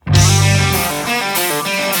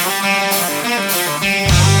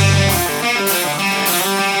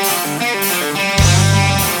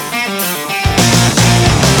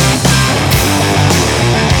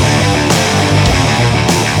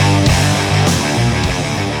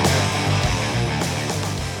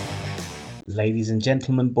Ladies and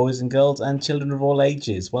gentlemen, boys and girls, and children of all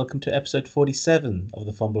ages, welcome to episode 47 of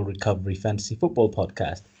the Fumble Recovery Fantasy Football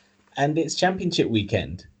Podcast. And it's championship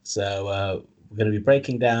weekend, so we're going to be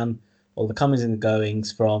breaking down all the comings and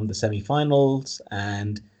goings from the semi-finals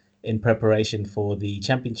and in preparation for the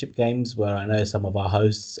championship games, where I know some of our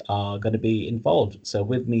hosts are going to be involved. So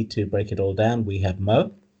with me to break it all down, we have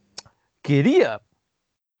Mo. Giddy up.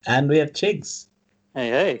 And we have Chigs.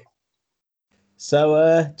 Hey.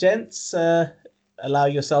 So, gents, allow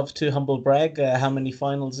yourselves to humble brag. How many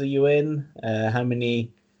finals are you in? How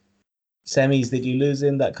many semis did you lose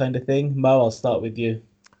in? That kind of thing. Mo, I'll start with you.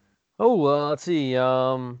 Let's see.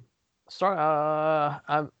 I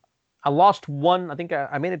lost one. I think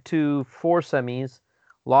I made it to 4 semis,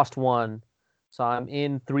 lost one. So I'm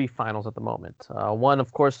in 3 finals at the moment. One,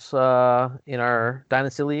 of course, in our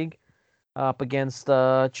Dynasty League, up against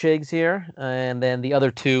Chigs here, and then the other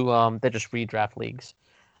 2, they're just redraft leagues.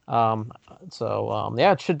 Yeah,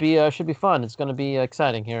 it should be fun. It's going to be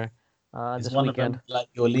exciting here Is this one weekend. of them like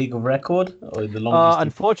your league of record or the longest?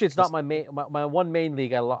 Unfortunately, it's not my one main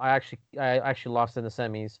league. I actually lost in the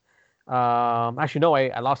semis. Actually, no,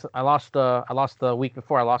 I lost the week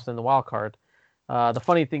before. I lost in the wild card. The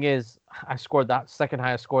funny thing is, I scored that second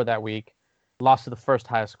highest score that week, lost to the first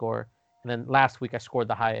highest score. And then last week I scored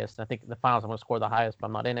the highest. I think in the finals I'm going to score the highest, but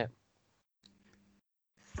I'm not in it.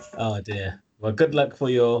 Oh dear. Well, good luck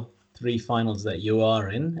for your 3 finals that you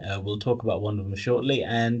are in. We'll talk about one of them shortly.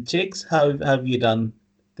 And Chigs, how have you done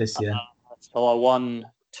this year? So I won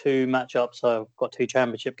 2 matchups. So I've got 2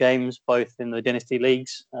 championship games, both in the Dynasty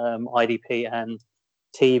Leagues, IDP and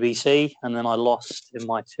TBC. And then I lost in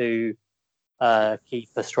my 2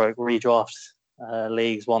 keeper stroke redraft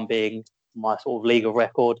leagues, one being my sort of league of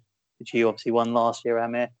record, which you obviously won last year,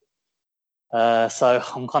 Amir. So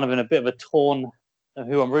I'm kind of in a bit of a torn of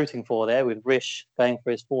who I'm rooting for there, with Rish going for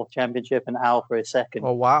his 4th championship and Al for his 2nd.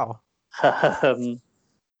 Oh, wow.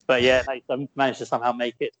 But yeah, I managed to somehow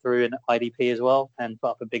make it through an IDP as well and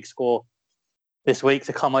put up a big score this week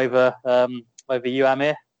to come over you,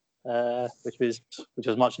 Amir, which was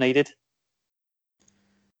much needed.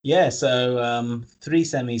 Yeah, so 3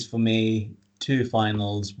 semis for me, 2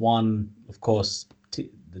 finals, 1, of course,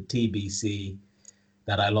 the TBC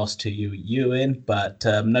that I lost to you in, but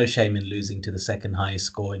no shame in losing to the 2nd highest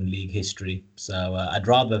score in league history. So I'd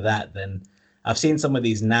rather that than I've seen some of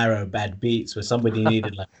these narrow bad beats where somebody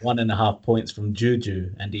needed like 1.5 points from Juju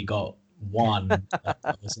and he got 1. In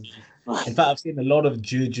fact, I've seen a lot of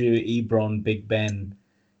Juju, Ebron, Big Ben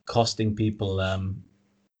costing people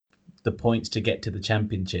the points to get to the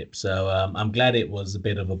championship. So I'm glad it was a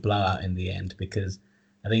bit of a blowout in the end, because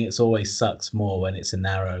I think it's always sucks more when it's a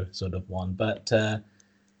narrow sort of one. But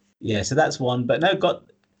yeah, so that's one. But no,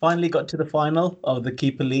 finally got to the final of the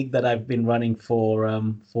keeper league that I've been running for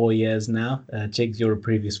 4 years now. Chigs, you're a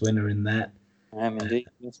previous winner in that. I am indeed.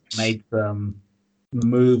 Made some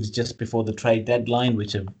moves just before the trade deadline,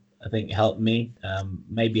 which have, I think, helped me.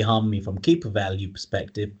 Maybe harmed me from keeper value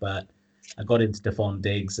perspective, but I got into Stephon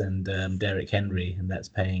Diggs and Derrick Henry, and that's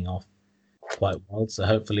paying off quite well. So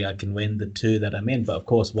hopefully I can win the 2 that I'm in. But of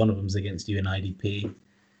course, one of them's against you in IDP.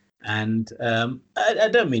 And I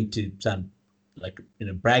don't mean to sound like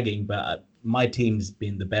bragging, but my team's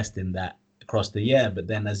been the best in that across the year. But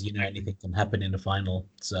then, as you know, anything can happen in the final.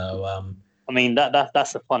 So I mean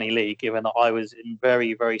that's a funny league, given that I was in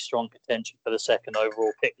very, very strong contention for the 2nd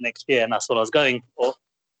overall pick next year, and that's what I was going for.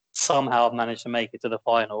 Somehow I've managed to make it to the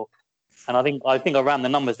final, and I think I ran the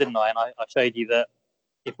numbers, didn't I? And I showed you that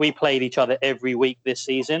if we played each other every week this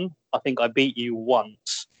season, I think I beat you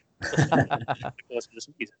once.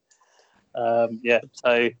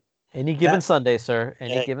 So any given Sunday, sir.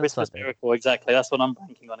 Any given Christmas Sunday. miracle, exactly. That's what I'm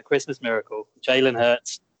banking on, a Christmas miracle. Jalen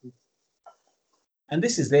Hurts. And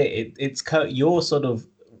this is it. It's your sort of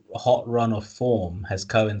hot run of form has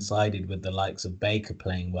coincided with the likes of Baker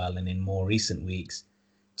playing well, and in more recent weeks,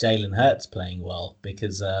 Jalen Hurts playing well,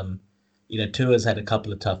 because Tua's had a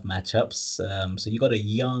couple of tough matchups. So you got a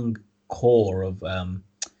young core of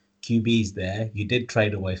QBs there. You did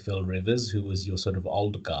trade away Phil Rivers, who was your sort of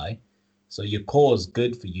old guy. So your core is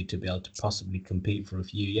good for you to be able to possibly compete for a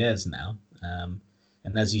few years now.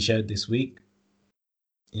 And as you showed this week,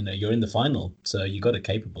 you're in the final, so you got a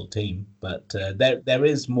capable team. But there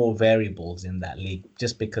is more variables in that league,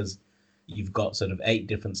 just because you've got sort of 8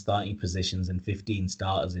 different starting positions and 15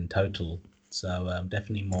 starters in total. So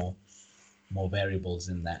definitely more variables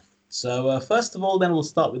in that. So first of all, then we'll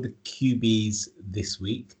start with the QBs this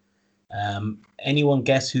week. Anyone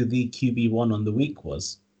guess who the QB1 on the week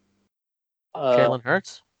was? Jalen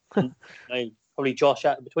Hurts? No, probably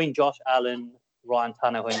between Josh Allen, Ryan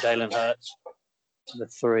Tannehill, and Jalen Hurts. the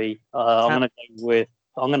three. I'm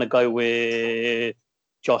gonna go with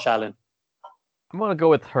Josh Allen. I'm gonna go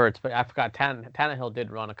with Hurts, but I forgot Tannehill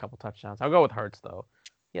did run a couple touchdowns. I'll go with Hurts though.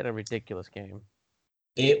 He had a ridiculous game.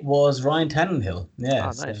 It was Ryan Tannehill. Yeah,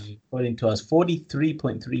 Oh, so nice. according to us,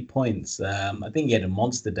 43.3 points. I think he had a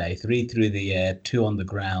monster day, 3 through the air, 2 on the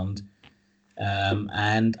ground.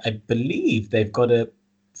 And I believe they've got a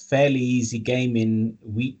fairly easy game in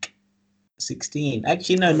week 16.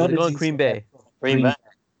 Actually, no, not They're going as Green easy. Bay.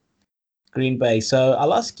 Green Bay. So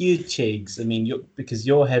I'll ask you, Chigs. I mean, because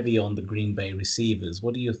you're heavy on the Green Bay receivers.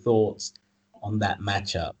 What are your thoughts on that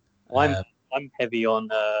matchup? I'm heavy on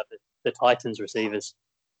the Titans receivers.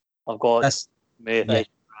 I've got Smith, AJ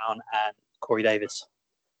Brown, and Corey Davis.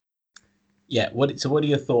 Yeah. What are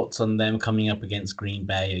your thoughts on them coming up against Green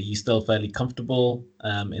Bay? Are you still fairly comfortable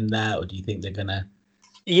in that, or do you think they're gonna?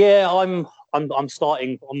 Yeah, I'm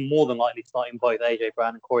starting. I'm more than likely starting both AJ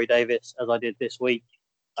Brown and Corey Davis as I did this week.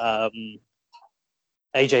 AJ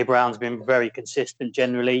Brown's been very consistent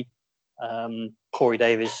generally. Corey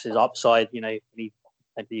Davis is upside. You know, he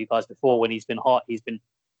said to you guys before, when he's been hot, he's been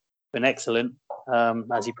excellent,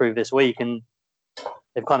 as he proved this week. And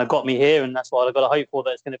they've kind of got me here, and that's what I've got to hope for.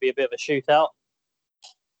 That it's going to be a bit of a shootout.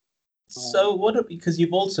 So because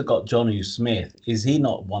you've also got Jonnu Smith, is he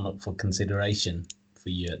not one up for consideration for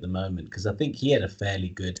you at the moment? Because I think he had a fairly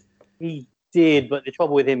good. He did, but the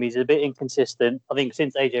trouble with him, he's a bit inconsistent. I think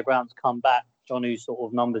since AJ Brown's come back, Jonnu's sort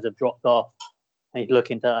of numbers have dropped off. And he's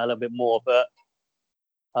looking to that a little bit more. But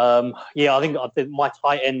I think my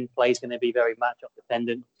tight end play is going to be very matchup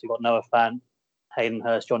dependent. So you've got Noah Fant, Hayden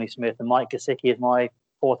Hurst, Johnny Smith, and Mike Gesicki is my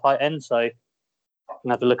 4 tight ends. So I'm going to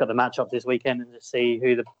have to look at the matchup this weekend and just see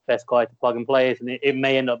who the best guy to plug and play is. And it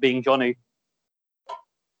may end up being Jonnu.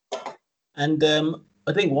 And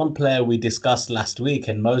I think one player we discussed last week,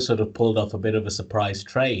 and Mo sort of pulled off a bit of a surprise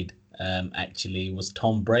trade, actually, was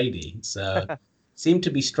Tom Brady. So seemed to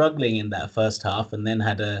be struggling in that first half and then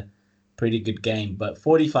had a pretty good game. But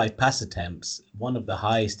 45 pass attempts, one of the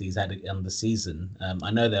highest he's had on the season.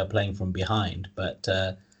 I know they're playing from behind, but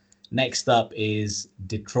next up is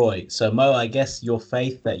Detroit. So, Mo, I guess your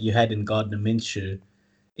faith that you had in Gardner Minshew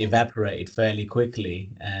evaporated fairly quickly.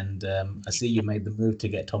 And I see you made the move to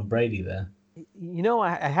get Tom Brady there. You know,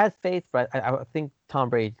 I had faith, but I think Tom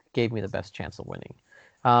Brady gave me the best chance of winning.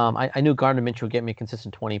 I knew Gardner Minshew would get me a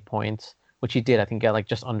consistent 20 points, which he did. I think get like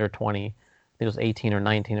just under 20. I think it was 18 or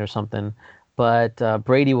 19 or something. But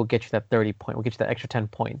Brady will get you that 30 point. Will get you that extra 10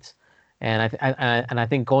 points. And I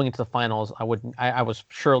think going into the finals, I would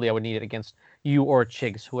need it against you or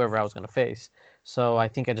Chigs, whoever I was going to face. So I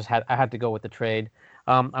think I had to go with the trade.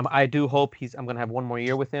 I do hope I'm going to have one more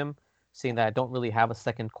year with him, seeing that I don't really have a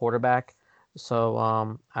second quarterback. So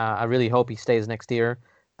I really hope he stays next year.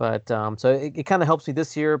 But so it kind of helps me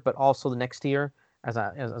this year, but also the next year as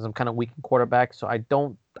I'm kind of weak in quarterback. So I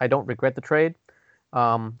don't regret the trade,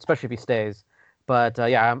 especially if he stays. But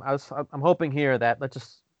I'm hoping here that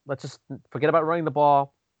let's just forget about running the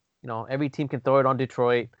ball. You know, every team can throw it on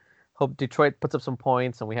Detroit. Hope Detroit puts up some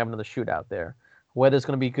points and we have another shootout there. Weather's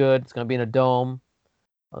going to be good. It's going to be in a dome.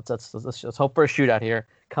 Let's hope for a shootout here.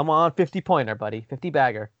 Come on, 50-pointer, buddy,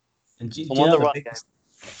 50-bagger. And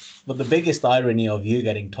the biggest irony of you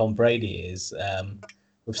getting Tom Brady is,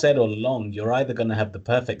 we've said all along, you're either going to have the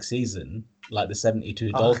perfect season, like the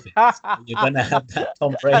 72 Dolphins, or you're going to have that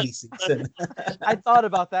Tom Brady season. I thought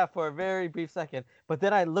about that for a very brief second, but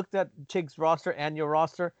then I looked at Chig's roster and your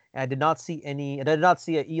roster, and I did not see an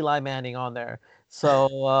Eli Manning on there. So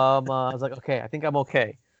I was like, okay, I think I'm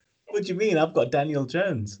okay. What do you mean? I've got Daniel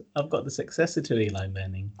Jones. I've got the successor to Eli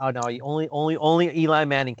Manning. Oh no, only Eli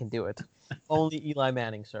Manning can do it. Only Eli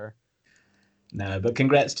Manning, sir. No, but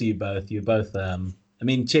congrats to you both. You're both. I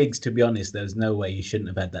mean, Chigs. To be honest, there's no way you shouldn't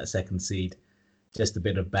have had that second seed. Just a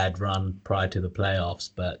bit of bad run prior to the playoffs,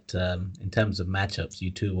 but in terms of matchups, you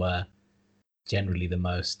two were generally the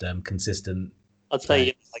most consistent. I'd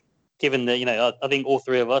say, given that I think all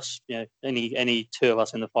three of us, any two of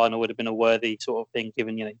us in the final would have been a worthy sort of thing.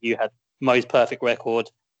 Given you had Mo's perfect record,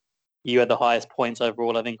 you had the highest points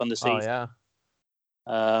overall, I think, on the season.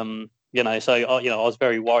 Oh yeah. So I was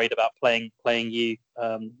very worried about playing you,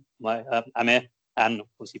 Amir, and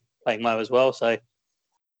obviously playing Mo as well. So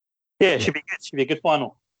yeah, it should be good. Should be a good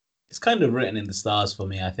final. It's kind of written in the stars for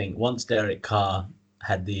me. I think once Derek Carr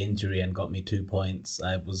had the injury and got me 2 points,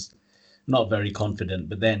 I was not very confident.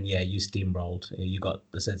 But then, you steamrolled. You got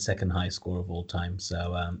the second highest score of all time.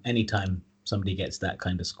 So anytime somebody gets that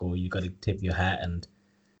kind of score, you got to tip your hat and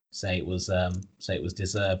say it was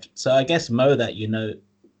deserved. So I guess, Mo, that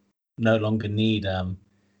no longer need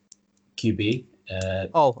QB.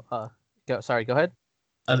 go ahead.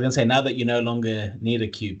 I was going to say, now that you no longer need a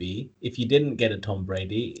QB, if you didn't get a Tom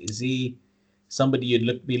Brady, is he somebody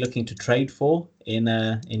you'd be looking to trade for in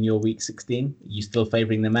your Week 16? Are you still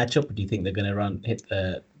favoring the matchup, or do you think they're going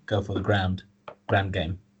to go for the ground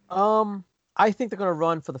game? I think they're going to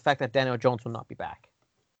run for the fact that Daniel Jones will not be back.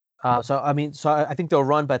 So I think they'll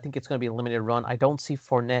run, but I think it's going to be a limited run. I don't see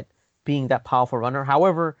Fournette being that powerful runner.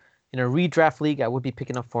 However, in a redraft league, I would be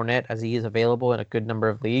picking up Fournette as he is available in a good number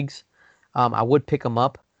of leagues. I would pick him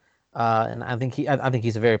up, and I think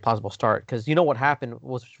he's a very plausible start, because you know what happened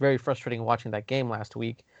was very frustrating watching that game last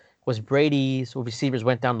week was Brady's receivers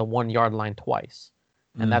went down the 1 yard line twice,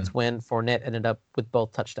 and that's when Fournette ended up with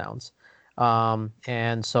both touchdowns.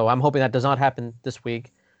 And so I'm hoping that does not happen this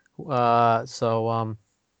week. No,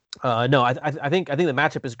 I think the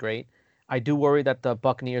matchup is great. I do worry that the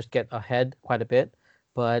Buccaneers get ahead quite a bit,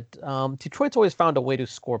 but Detroit's always found a way to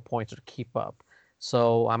score points or to keep up.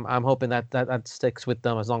 So I'm hoping that sticks with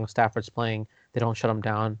them as long as Stafford's playing. They don't shut him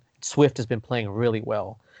down. Swift has been playing really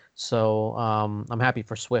well, so I'm happy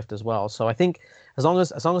for Swift as well. So I think as long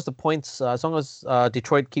as the points, as long as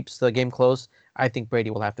Detroit keeps the game close, I think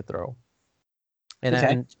Brady will have to throw.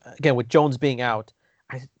 And again, with Jones being out,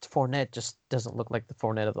 Fournette just doesn't look like the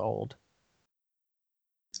Fournette of the old.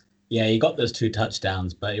 Yeah, he got those 2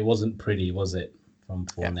 touchdowns, but it wasn't pretty, was it, from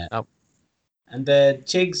Fournette? Yeah. And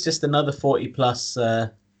Chiggs, just another 40-plus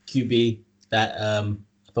QB that I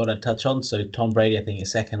thought I'd touch on. So Tom Brady, I think,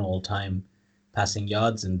 is second all-time passing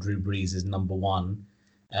yards, and Drew Brees is number 1.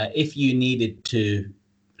 If you needed to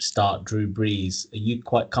start Drew Brees, are you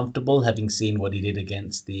quite comfortable having seen what he did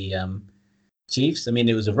against the Chiefs? I mean,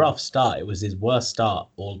 it was a rough start. It was his worst start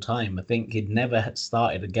all time. I think he'd never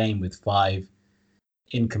started a game with 5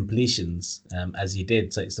 incompletions as he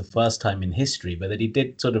did. So it's the first time in history, but that he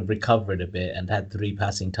did sort of recover it a bit and had 3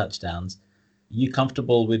 passing touchdowns. Are you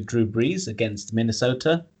comfortable with Drew Brees against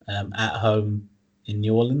Minnesota at home in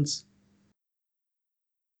New Orleans?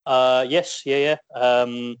 Yes, yeah. As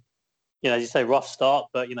you say, rough start,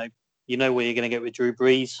 but you know where you're going to get with Drew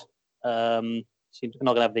Brees. So you're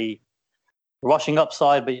not going to have the rushing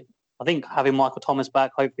upside, but I think having Michael Thomas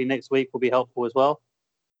back hopefully next week will be helpful as well.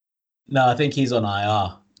 No, I think he's on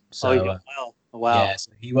IR. So, wow. Yeah,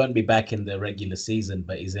 so he won't be back in the regular season,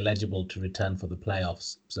 but he's eligible to return for the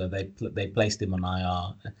playoffs. So they placed him on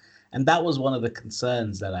IR. And that was one of the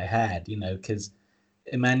concerns that I had, because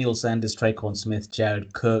Emmanuel Sanders, Traquan Smith,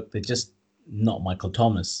 Jared Cook, they're just not Michael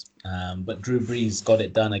Thomas. But Drew Brees got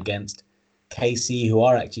it done against KC, who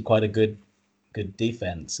are actually quite a good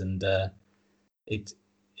defense. And it's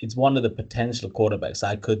one of the potential quarterbacks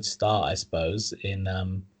I could start, I suppose,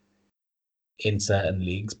 in certain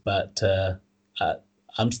leagues, but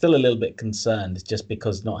I'm still a little bit concerned just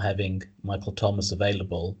because not having Michael Thomas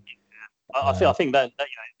available. I think that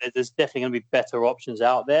there's definitely going to be better options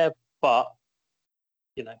out there, but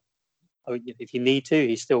if you need to,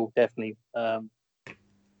 he's still definitely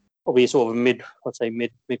probably sort of mid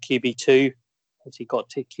QB2. He got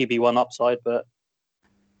QB1 upside, but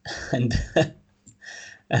and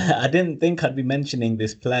I didn't think I'd be mentioning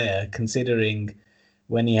this player, considering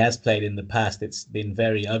when he has played in the past, it's been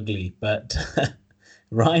very ugly. But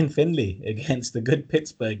Ryan Finley against the good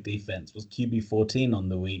Pittsburgh defense was QB14 on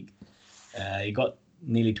the week. He got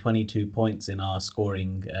nearly 22 points in our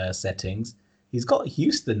scoring settings. He's got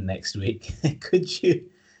Houston next week. Could you,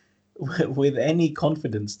 with any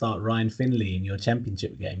confidence, start Ryan Finley in your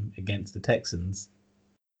championship game against the Texans?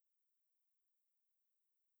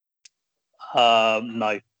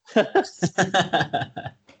 No.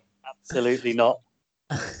 Absolutely not.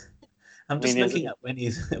 I'm just looking at when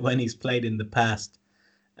he's played in the past,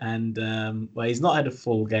 and he's not had a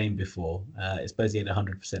full game before. I suppose he had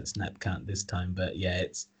 100% snap count this time, but yeah,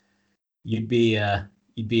 you'd be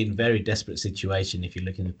in very desperate situation if you're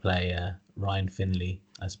looking to play Ryan Finley,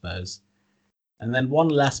 I suppose. And then one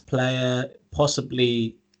last player,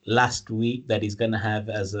 possibly last week, that he's going to have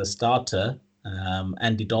as a starter,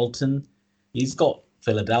 Andy Dalton. He's got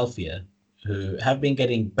Philadelphia, who have been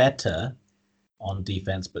getting better on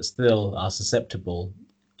defense, but still are susceptible.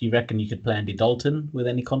 Do you reckon you could play Andy Dalton with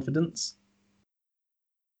any confidence?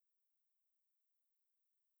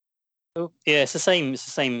 Yeah, it's the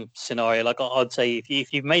same scenario. Like I'd say,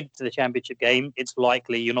 if you've made it to the championship game, it's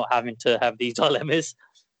likely you're not having to have these dilemmas.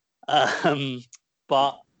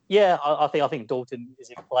 But yeah, I think Dalton is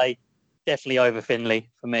in play, definitely over Finley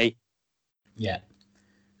for me. Yeah,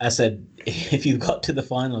 I said if you got to the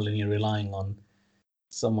final and you're relying on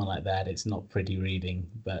someone like that, it's not pretty reading.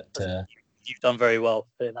 But you've done very well,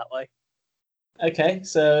 put it that way. Okay,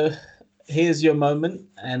 so here's your moment,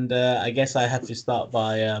 and I guess I have to start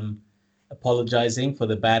by apologizing for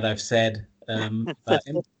the bad I've said But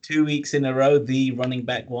in 2 weeks in a row, the running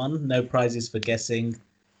back won. No prizes for guessing.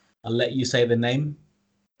 I'll let you say the name.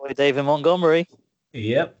 Boy, David Montgomery.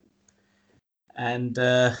 Yep. And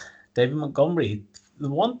David Montgomery, the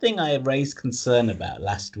one thing I raised concern about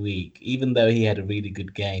last week, even though he had a really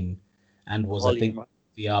good game and was, volume, I think, right?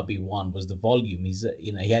 The RB1, was the volume.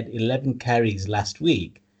 He had 11 carries last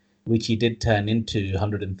week, which he did turn into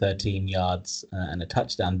 113 yards and a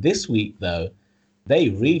touchdown. This week, though, they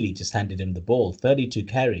really just handed him the ball, 32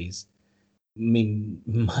 carries. I mean,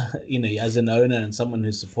 as an owner and someone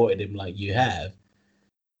who supported him like you have,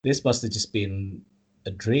 this must have just been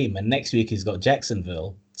a dream. And next week he's got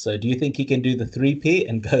Jacksonville. So do you think he can do the 3P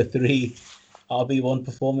and go 3 RB1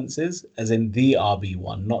 performances, as in the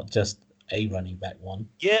RB1, not just a running back one?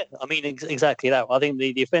 Yeah, I mean, exactly that. I think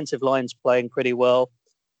the offensive line's playing pretty well.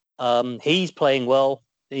 He's playing well.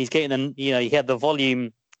 He's getting, he had the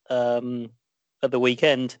volume at the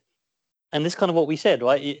weekend. And this is kind of what we said,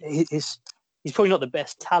 right? He's probably not the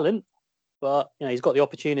best talent, but, he's got the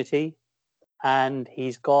opportunity and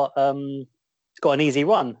he's got an easy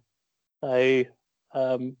run. So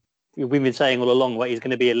we've been saying all along, right, he's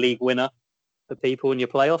going to be a league winner for people in your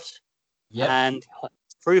playoffs. Yep. And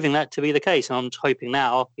proving that to be the case. And I'm hoping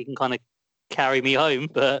now he can kind of carry me home.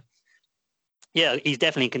 But yeah, he's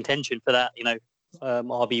definitely in contention for that,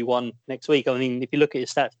 RB1 next week. I mean, if you look at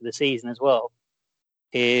his stats for the season as well,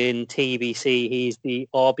 in TBC, he's the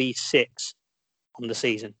RB6 on the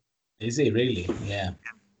season. Is he really? Yeah.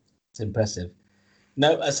 It's impressive.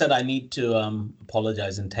 No, I said I need to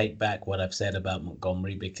apologize and take back what I've said about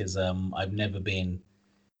Montgomery, because I've never been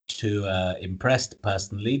too impressed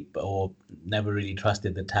personally, or never really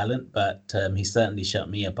trusted the talent, but he certainly shut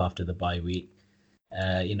me up after the bye week.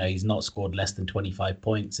 He's not scored less than 25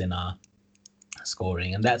 points in our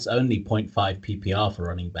scoring, and that's only 0.5 PPR for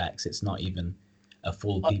running backs. It's not even a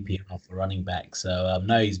full PPR for running backs. So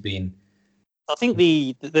no, he's been. I think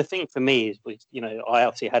the thing for me is, I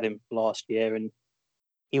obviously had him last year, and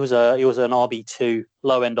he was an RB2,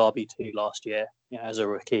 low end RB2 last year, as a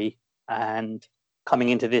rookie, and coming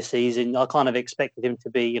into this season, I kind of expected him to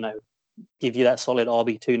be, give you that solid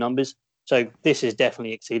RB2 numbers. So this has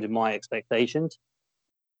definitely exceeded my expectations.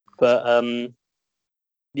 But I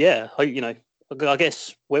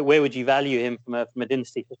guess where would you value him from a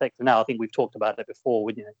dynasty perspective now? I think we've talked about it before.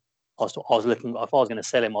 I was looking, if I was going to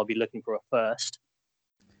sell him, I'd be looking for a first.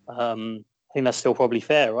 I think that's still probably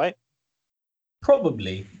fair, right?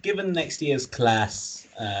 Probably, given next year's class.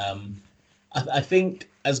 I think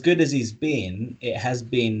as good as he's been, it has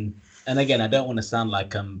been, and again, I don't want to sound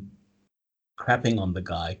like I'm crapping on the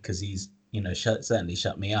guy, because he's, certainly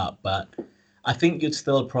shut me up, but I think you'd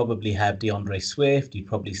still probably have DeAndre Swift, you'd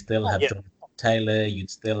probably still have Jonathan Taylor, you'd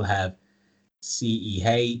still have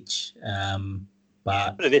CEH,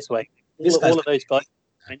 but put it this way, all of those guys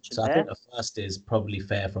mentioned so I think the first is probably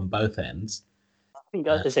fair from both ends. I think,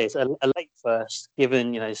 as I say, it's a late first,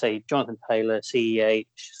 given, say, Jonathan Taylor, CEH,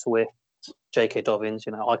 Swift, J.K. Dobbins,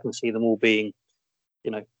 I can see them all being,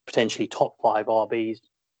 potentially top 5 RBs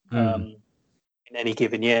in any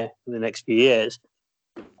given year in the next few years.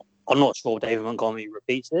 I'm not sure David Montgomery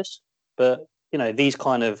repeats this, but, these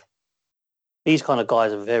kind of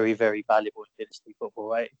guys are very, very valuable in dynasty football,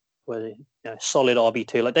 right? Where, solid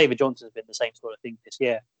RB2, like David Johnson's been the same sort of thing this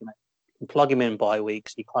year. You can plug him in bye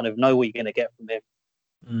weeks, you kind of know what you're going to get from him.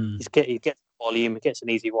 He gets volume, he gets an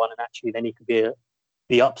easy one, and actually then he could be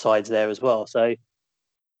the upsides there as well. So,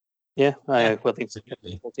 I think we'll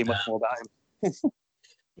see much more about him.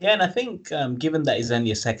 Yeah, and I think given that he's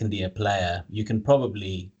only a second-year player, you can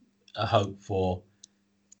probably hope for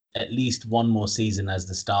at least one more season as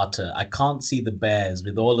the starter. I can't see the Bears,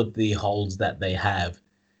 with all of the holes that they have,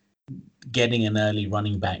 getting an early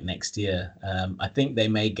running back next year. I think they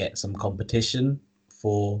may get some competition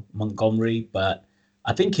for Montgomery, but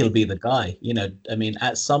I think he'll be the guy.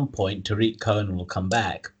 At some point, Tariq Cohen will come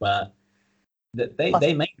back, but they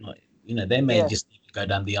may not. They may just go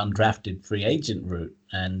down the undrafted free agent route.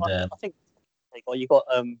 And I think you got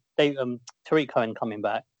Tariq Cohen coming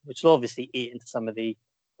back, which will obviously eat into some of the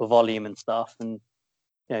volume and stuff. And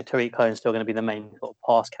Tariq Cohen's still going to be the main sort of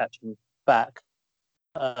pass catching back.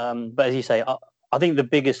 But as you say, I think the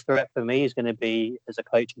biggest threat for me is going to be as a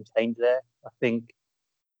coaching change there. I think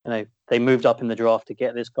they moved up in the draft to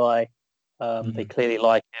get this guy. They clearly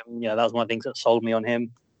like him. That was one of the things that sold me on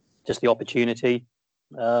him, just the opportunity.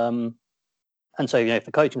 And so, if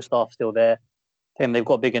the coaching staff's still there, then they've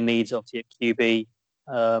got bigger needs, obviously, at QB,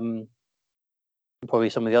 and probably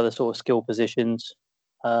some of the other sort of skill positions.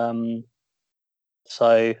 So,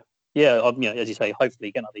 as you say,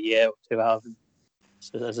 hopefully get another year or two out of him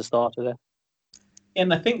as a starter there.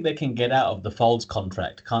 And I think they can get out of the Folds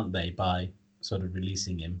contract, can't they, by sort of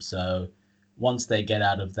releasing him? So once they get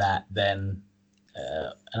out of that, then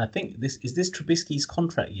and I think this Trubisky's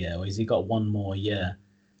contract year, or has he got one more year?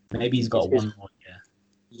 Maybe he's got one more year.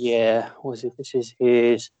 Yeah, was it? This is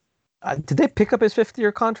his. Did they pick up his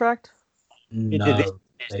 50-year contract? No,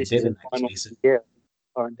 they didn't actually. So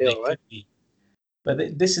current deal, right?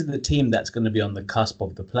 But this is the team that's going to be on the cusp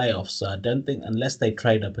of the playoffs. So I don't think, unless they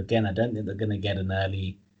trade up again, I don't think they're going to get an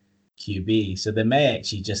early QB. So they may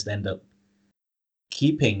actually just end up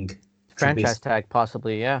keeping franchise tag,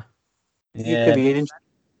 possibly. Yeah. Yeah, could be an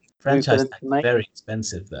franchise tag is very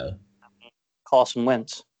expensive though. Carson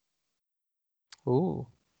Wentz. Ooh.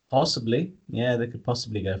 Possibly, yeah, they could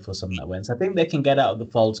possibly go for some that Wentz. I think they can get out of the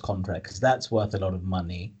Folds contract because that's worth a lot of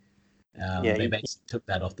money. They basically took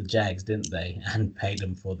that off the Jags, didn't they, and paid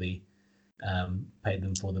them for the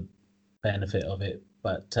benefit of it.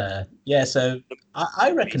 But yeah, so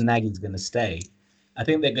I reckon Nagy's going to stay. I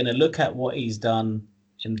think they're going to look at what he's done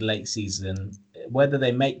in the late season, whether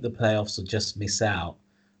they make the playoffs or just miss out.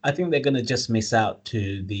 I think they're going to just miss out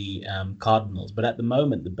to the Cardinals. But at the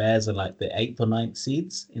moment, the Bears are like the 8th or 9th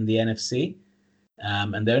seeds in the NFC.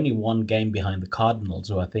 And they're only one game behind the Cardinals,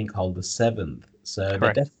 who I think hold the 7th. So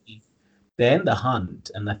they're in the hunt.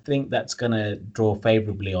 And I think that's going to draw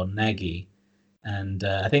favorably on Nagy. And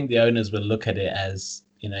I think the owners will look at it as,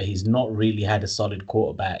 he's not really had a solid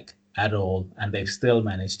quarterback at all. And they've still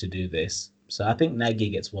managed to do this. So I think Nagy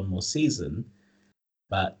gets one more season.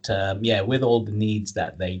 But with all the needs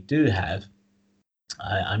that they do have,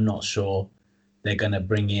 I'm not sure they're going to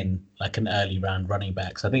bring in like an early round running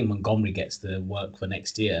back. So I think Montgomery gets the work for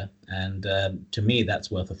next year. And to me,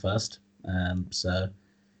 that's worth a first. So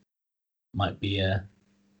might be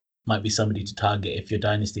somebody to target if your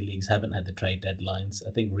dynasty leagues haven't had the trade deadlines.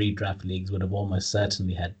 I think redraft leagues would have almost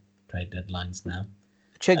certainly had trade deadlines now.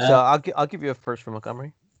 Chigs, I'll give you a first for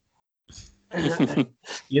Montgomery.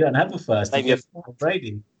 You don't have a first. Maybe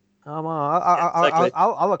Brady.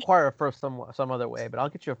 I'll acquire a first some other way, but I'll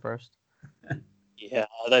get you a first. Yeah,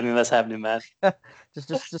 I don't think that's happening, man.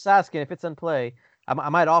 just asking if it's in play. I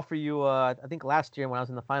might offer you. I think last year when I was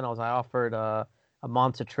in the finals, I offered a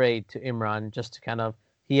Monza trade to Imran just to kind of.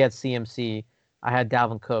 He had CMC. I had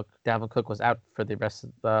Dalvin Cook. Dalvin Cook was out for the rest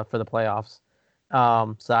of for the playoffs.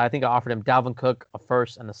 So I think I offered him Dalvin Cook, a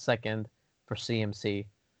first and a second for CMC.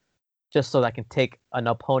 Just so that I can take an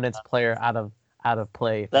opponent's player out of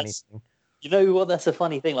play, if anything. You know what? That's a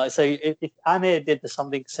funny thing. Like, so if Amir did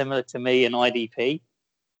something similar to me in IDP,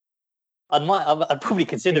 I'd probably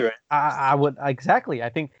consider it. I would exactly. I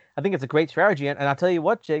think it's a great strategy, and I'll tell you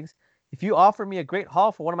what, Jigs, if you offer me a great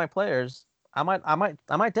haul for one of my players, I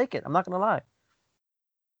might take it. I'm not gonna lie.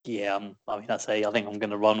 Yeah, I think I'm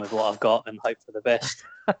gonna run with what I've got and hope for the best.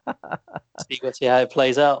 see how it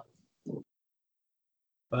plays out.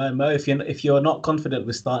 Mo, if you're not confident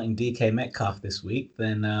with starting DK Metcalf this week,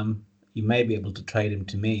 then you may be able to trade him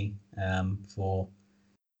to me for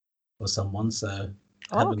someone. So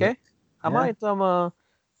okay, I might.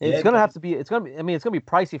 It's gonna have to be. It's gonna be. I mean, it's gonna be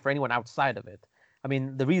pricey for anyone outside of it. I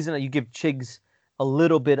mean, the reason that you give Chigs a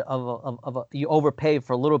little bit you overpay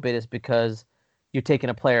for a little bit is because you're taking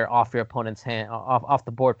a player off your opponent's hand, off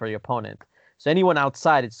the board for your opponent. So anyone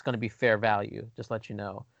outside, it's going to be fair value. Just let you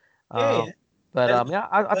know. But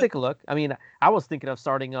I'll take a look. I mean, I was thinking of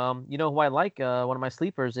starting. Who I like? One of my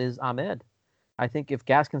sleepers is Ahmed. I think if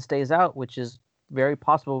Gaskin stays out, which is very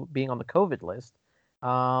possible being on the COVID list,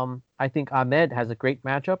 I think Ahmed has a great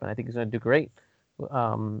matchup, and I think he's going to do great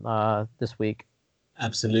this week.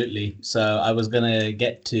 Absolutely. So I was going to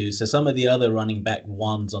get to some of the other running back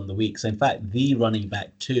ones on the week. So in fact, the running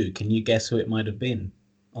back 2. Can you guess who it might have been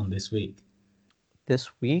on this week? This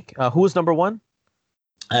week, who was number 1?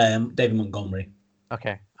 David Montgomery.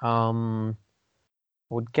 Okay. I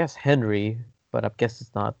would guess Henry, but I guess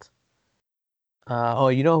it's not.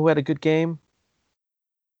 You know who had a good game?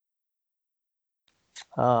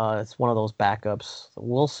 It's one of those backups.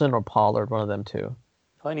 Wilson or Pollard, one of them two.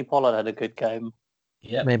 Tony Pollard had a good game.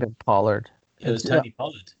 Yeah. Maybe Pollard. It was Tony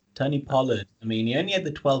Pollard. Tony Pollard. I mean, he only had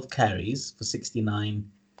the 12 carries for 69.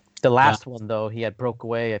 The last one, though, he had broke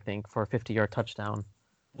away, I think, for a 50-yard touchdown.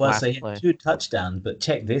 Well, so he had 2 touchdowns, but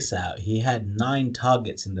check this out. He had 9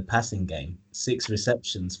 targets in the passing game, 6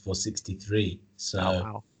 receptions for 63. So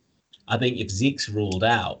wow. I think if Zeke's ruled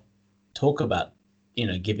out, talk about,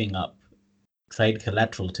 giving up trade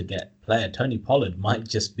collateral to get player. Tony Pollard might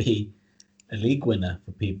just be a league winner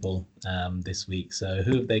for people this week. So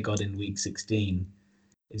who have they got in week 16?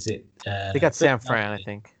 Is it? They got San Fran, I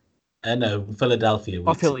think. No, Philadelphia.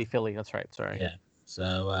 Oh, Philly. That's right. Sorry. Yeah.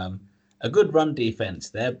 So a good run defense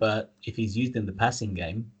there, but if he's used in the passing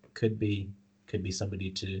game, could be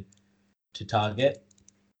somebody to target.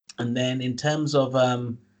 And then in terms of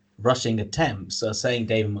rushing attempts, saying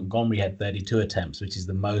David Montgomery had 32 attempts, which is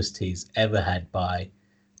the most he's ever had by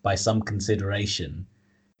some consideration.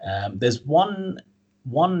 There's one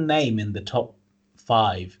name in the top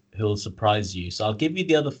 5 who'll surprise you. So I'll give you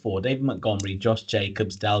the other 4: David Montgomery, Josh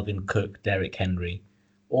Jacobs, Dalvin Cook, Derrick Henry.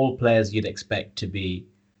 All players you'd expect to be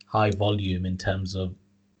high volume in terms of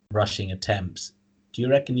rushing attempts. Do you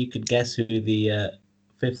reckon you could guess who the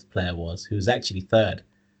 5th player was, who was actually 3rd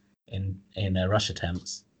in rush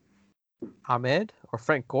attempts? Ahmed or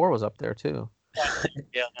Frank Gore was up there too.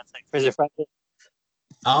 Yeah, that's like Fraser Frank.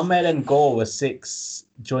 Ahmed and Gore were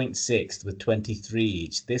joint 6th with 23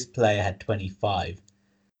 each. This player had 25.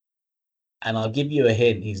 And I'll give you a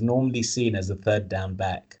hint. He's normally seen as a 3rd down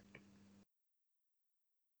back.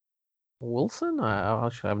 Wilson? I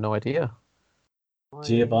actually have no idea.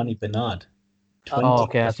 Giovanni Bernard. Oh,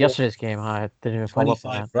 okay. That's yesterday's game. I didn't even follow up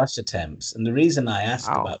on 25 that. rush attempts. And the reason I asked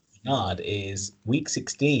Wow. about Bernard is week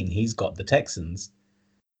 16, he's got the Texans,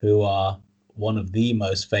 who are one of the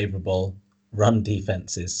most favorable run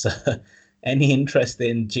defenses. So any interest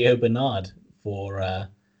in Gio Bernard for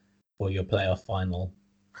your playoff final?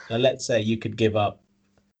 So let's say you could give up,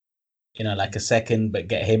 like a 2nd, but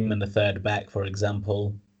get him and the 3rd back, for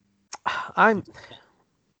example. I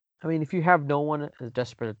mean, if you have no one as a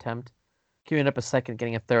desperate attempt, giving up a 2nd,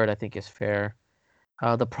 getting a 3rd, I think is fair.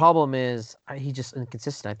 The problem is he's just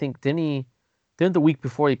inconsistent. I think didn't the week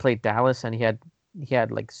before he played Dallas and he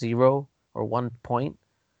had like 0 or 1 point.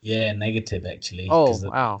 Yeah, negative actually. Oh,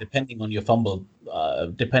 wow. Depending on your fumble,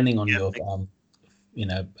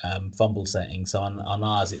 your fumble setting. So on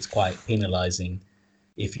ours, it's quite penalizing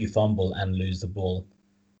if you fumble and lose the ball.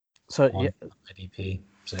 So on IDP.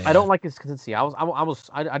 So, yeah. I don't like his consistency.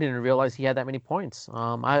 I didn't realize he had that many points.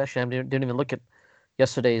 I actually didn't even look at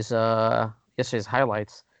yesterday's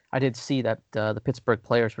highlights. I did see that the Pittsburgh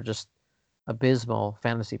players were just abysmal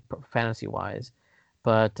fantasy wise,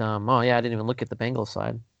 but I didn't even look at the Bengals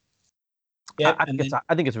side. Yeah, I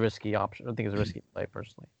think it's a risky option. I think it's a risky play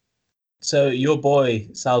personally. So your boy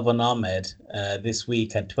Salvon Ahmed this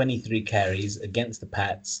week had 23 carries against the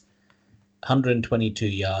Pats, 122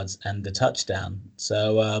 yards and a touchdown.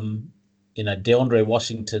 So DeAndre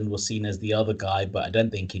Washington was seen as the other guy, but I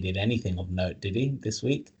don't think he did anything of note, did he, this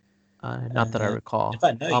week? Not that I recall. In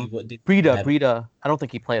fact, no. Breida. I don't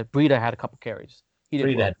think he played. Breida had a couple carries. He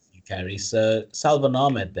did well. Had a few carries. So Salvon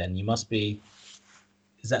Ahmed, then you must be.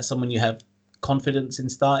 Is that someone you have confidence in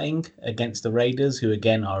starting against the Raiders, who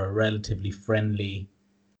again are a relatively friendly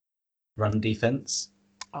run defense?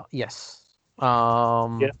 Yes.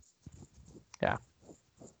 Yeah.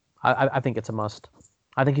 I think it's a must.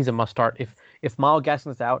 I think he's a must start. If Myles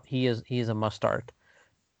Gaskin's out, he is a must start.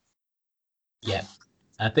 Yeah,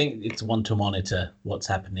 I think it's one to monitor what's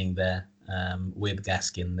happening there with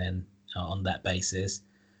Gaskin. Then on that basis,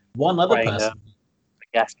 one other person,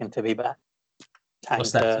 Gaskin to be back.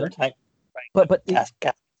 What's that? But Gaskin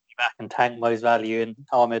to be back and tank most value in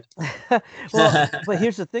Ahmed. Well, but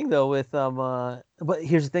here's the thing though. I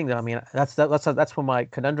mean, that's where my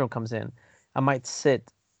conundrum comes in. I might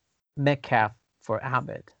sit Metcalf for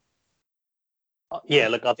Ahmed. Yeah,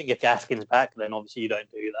 look, I think if Gaskin's back, then obviously you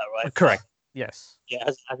don't do that, right? Correct. Yes. Yeah,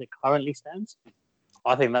 as it currently stands,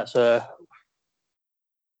 I think that's I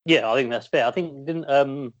think that's fair. I think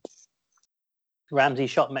didn't Ramsey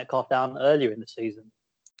shot Metcalf down earlier in the season?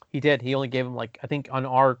 He did. He only gave him I think I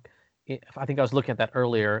was looking at that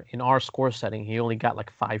earlier. In our score setting, he only got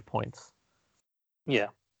 5 points. Yeah.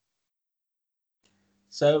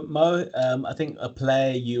 So Mo, I think a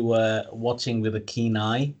player you were watching with a keen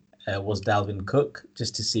eye was Dalvin Cook,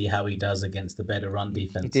 just to see how he does against the better run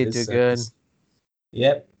defenses. He did do good.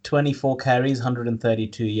 Yep, 24 carries,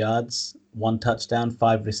 132 yards, 1 touchdown,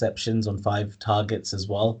 5 receptions on 5 targets as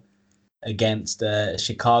well, against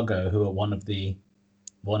Chicago, who are one of the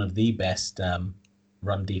best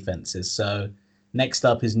run defenses. So next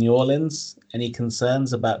up is New Orleans. Any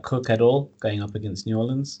concerns about Cook at all going up against New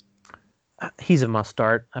Orleans? He's a must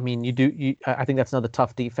start. I mean, I think that's another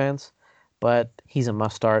tough defense, but he's a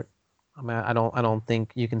must start. I mean, I don't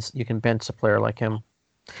think you can bench a player like him,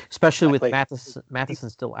 especially with Mattison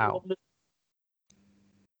still out.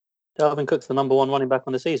 Dalvin Cook's the number 1 running back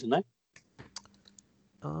on the season, no?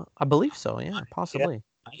 I believe so. Yeah, possibly.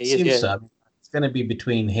 Yeah. I assume so. It's going to be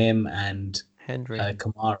between him and Henry,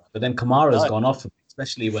 Kamara, but then Kamara's gone off,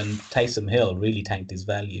 especially when Taysom Hill really tanked his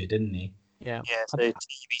value, didn't he? Yeah. So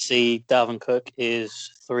TBC, Dalvin Cook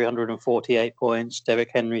is 348 points. Derrick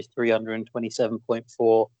Henry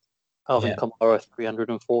 327.4. Alvin Kamara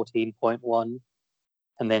 314.1,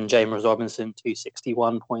 and then James Robinson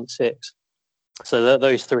 261.6. So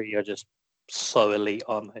those three are just so elite,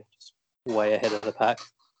 aren't they? Just way ahead of the pack.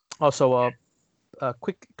 Also, a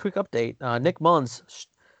quick update. Nick Mullins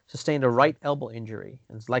sustained a right elbow injury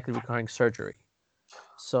and is likely requiring surgery.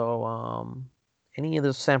 So, any of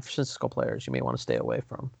the San Francisco players you may want to stay away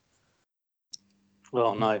from.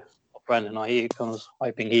 Oh no, Brandon Ayuk. I was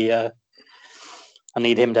hoping I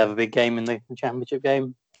need him to have a big game in the championship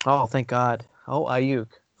game. Oh, thank God. Oh, Ayuk.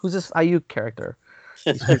 Who's this Ayuk character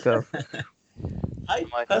you speak of? I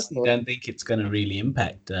personally don't think it's going to really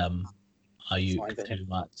impact Ayuk too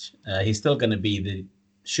much. He's still going to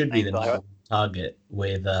should be the number one target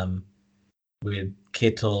with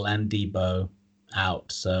Kittle and Debo out.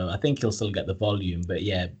 So I think he'll still get the volume. But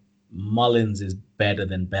yeah, Mullins is better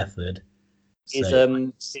than Beathard. Is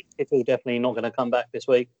Kittle definitely not going to come back this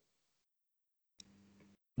week?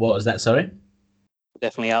 What was that? Sorry?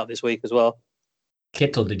 Definitely out this week as well.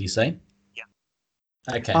 Kittle, did you say? Yeah.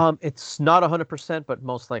 Okay. It's not 100%, but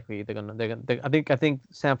most likely they're gonna. I think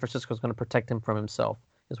San Francisco's gonna protect him from himself,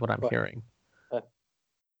 is what I'm hearing.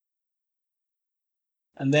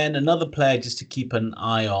 And then another player just to keep an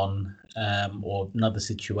eye on, or another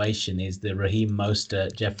situation, is the Raheem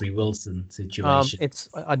Mostert, Jeffrey Wilson situation. It's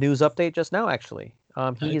a news update just now, actually.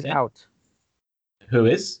 He is out. Who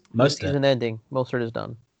is? Mostert. Season ending. Mostert is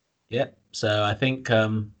done. Yeah. So I think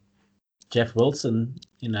Jeff Wilson,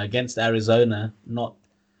 against Arizona, not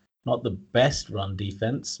the best run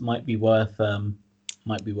defense, might be worth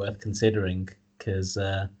considering, because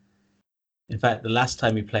in fact the last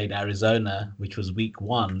time he played Arizona, which was week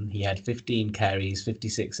 1, he had 15 carries,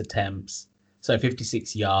 56 attempts, so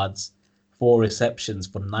 56 yards, 4 receptions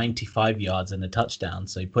for 95 yards and a touchdown.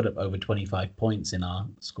 So he put up over 25 points in our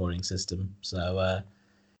scoring system. So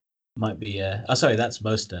might be sorry, that's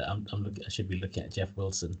Mostert. I should be looking at Jeff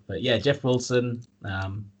Wilson. But yeah, Jeff Wilson, I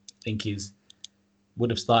think would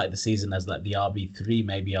have started the season as like the RB3,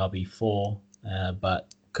 maybe RB4,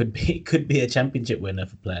 but could be a championship winner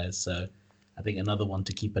for players. So I think another one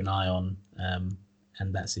to keep an eye on,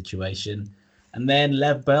 and that situation. And then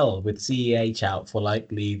Lev Bell with CEH out for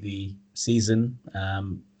likely the season.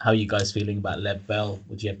 How are you guys feeling about Lev Bell?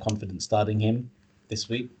 Would you have confidence starting him this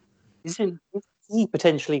week? Isn't he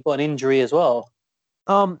potentially got an injury as well?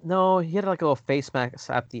 No, he had like a little face mask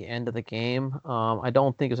at the end of the game. I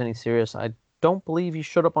don't think it was any serious. I don't believe he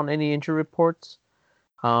showed up on any injury reports.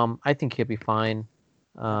 I think he'll be fine.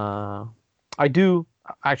 I do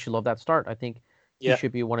actually love that start. I think he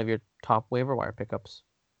should be one of your top waiver wire pickups.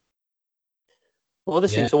 Well,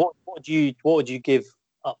 this thing. So, what would you give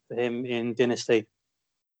up for him in Dynasty?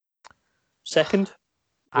 Second,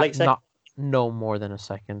 late second. No more than a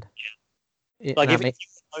second. Yeah. Like if you're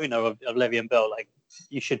the owner of Le'Veon Bell, like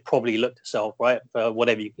you should probably look to sell, right, for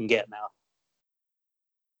whatever you can get now.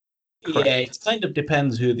 Correct. Yeah, it kind of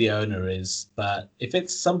depends who the owner is, but if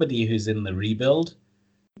it's somebody who's in the rebuild,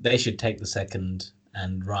 they should take the second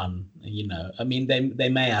and run. I mean, they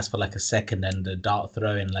may ask for like a second and a dart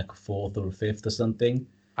throw in like a 4th or a 5th or something,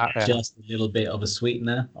 just a little bit of a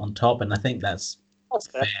sweetener on top, and I think that's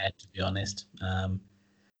fair, to be honest.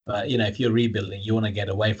 But if you're rebuilding, you want to get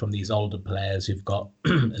away from these older players who've got a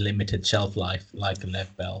limited shelf life, like a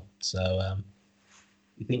Lev Bell. So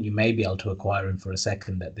you think you may be able to acquire him for a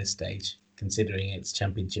second at this stage, considering it's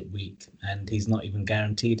championship week, and he's not even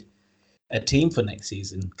guaranteed a team for next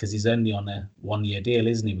season because he's only on a 1-year deal,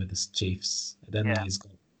 isn't he, with the Chiefs? I don't think he's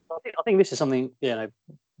got. I think this is something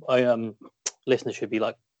listeners should be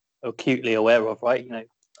like acutely aware of, right?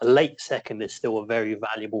 A late second is still a very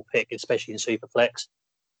valuable pick, especially in Superflex.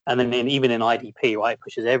 And then even in IDP, right,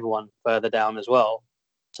 pushes everyone further down as well.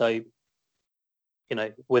 So,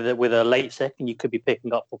 with a late second, you could be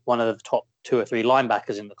picking up one of the top 2 or 3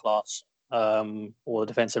 linebackers in the class, or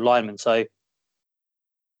defensive lineman. So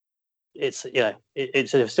it's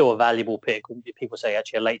still a valuable pick. People say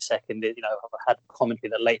actually a late second. I've had commentary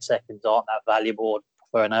that late seconds aren't that valuable, or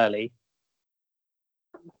prefer an early.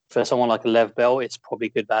 For someone like a Lev Bell, it's probably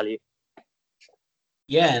good value.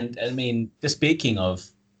 Yeah, and I mean, just speaking of.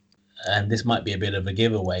 And this might be a bit of a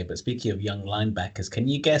giveaway, but speaking of young linebackers, can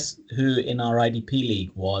you guess who in our IDP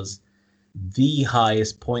league was the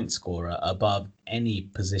highest point scorer above any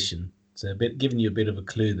position? So giving you a bit of a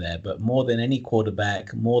clue there, but more than any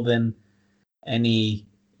quarterback, more than any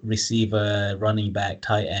receiver, running back,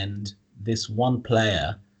 tight end, this one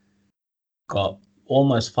player got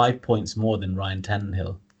almost 5 points more than Ryan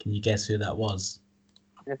Tannehill. Can you guess who that was?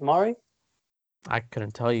 Kenneth Murray? I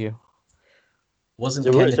couldn't tell you. Wasn't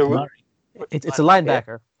Kenneth Murray. It's a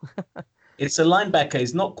linebacker. It's a linebacker.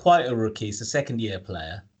 He's not quite a rookie. He's a second-year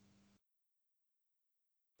player.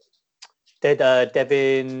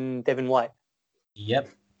 Devin White. Yep,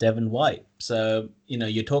 Devin White. So,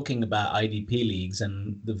 you're talking about IDP leagues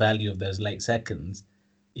and the value of those late seconds.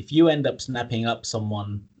 If you end up snapping up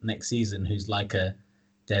someone next season who's like a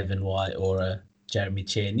Devin White or a Jeremy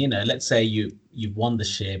Chin, let's say you've won the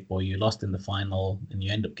ship or you lost in the final and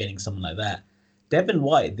you end up getting someone like that. Devin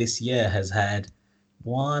White this year has had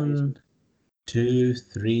 1, 2,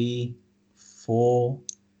 3, 4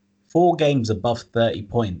 games above 30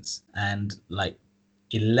 points and like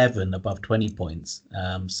 11 above 20 points.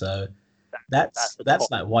 So that's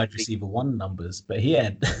like wide receiver one numbers. But he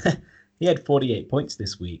had he had 48 points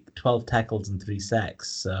this week, 12 tackles and 3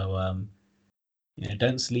 sacks. So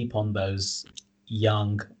don't sleep on those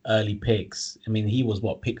young early picks. I mean, he was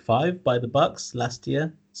pick 5 by the Bucks last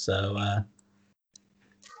year. So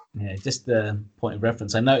just the point of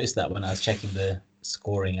reference. I noticed that when I was checking the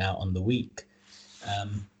scoring out on the week.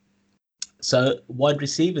 So wide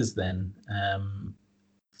receivers then.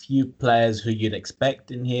 Few players who you'd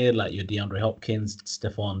expect in here, like your DeAndre Hopkins,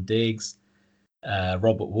 Stephon Diggs,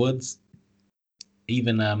 Robert Woods,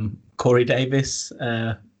 even Corey Davis,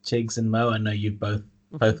 Chiggs and Mo. I know you've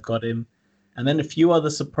both got him. And then a few other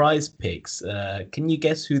surprise picks. Can you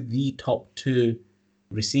guess who the top 2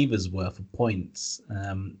 receivers were for points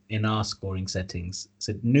in our scoring settings?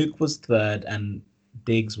 So Nuke was 3rd and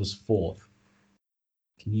Diggs was 4th.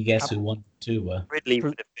 Can you guess who 1 and 2 were? Ridley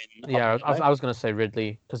would have been. Yeah, I was going to say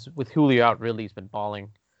Ridley because with Julio out, Ridley's been balling.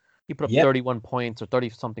 He put up 31 points or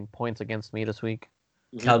 30-something points against me this week.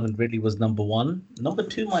 Calvin Ridley was number 1. Number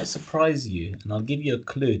 2 might surprise you, and I'll give you a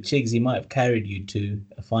clue. Chiggs, he might have carried you to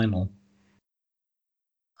a final.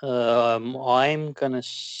 I'm going to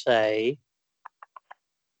say...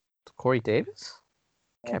 Corey Davis?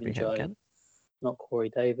 Can't be him again. Not Corey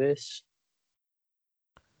Davis.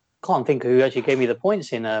 Can't think who actually gave me the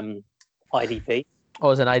points in IDP. Oh,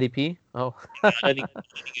 is it IDP? Oh. I don't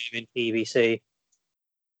think he gave in TBC.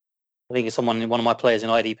 I think it's one of my players in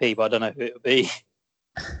IDP, but I don't know who it would be.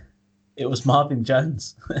 It was Marvin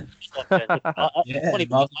Jones. Marvin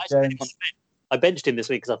Jones. I benched him this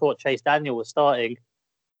week because I thought Chase Daniel was starting.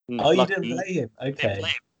 Oh, you didn't play him? Okay.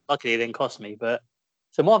 Luckily, it didn't cost me. But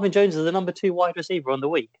so Marvin Jones is the number 2 wide receiver on the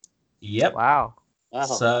week. Yep. Wow.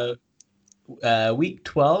 So week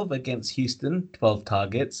 12 against Houston, 12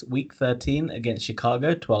 targets. Week 13 against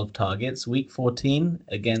Chicago, 12 targets. Week 14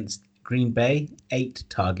 against Green Bay, 8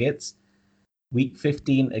 targets. Week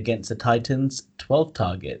 15 against the Titans, 12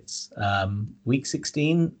 targets. Week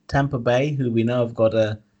 16, Tampa Bay, who we know have got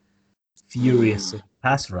a furious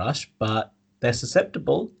pass rush, but they're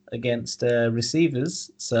susceptible against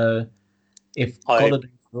receivers. So if Golladay's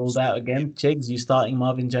ruled out again, Chiggs, you starting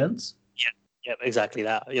Marvin Jones? Yeah, exactly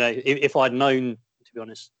that. If I'd known, to be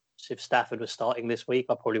honest, if Stafford was starting this week,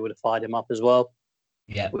 I probably would have fired him up as well.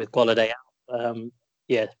 Yeah. With Golladay out.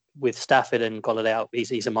 With Stafford and Golladay out,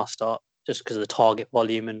 he's a must start just because of the target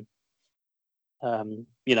volume and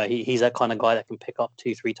he's that kind of guy that can pick up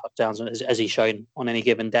 2-3 touchdowns as he's shown on any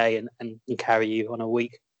given day and carry you on a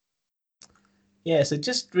week. Yeah, so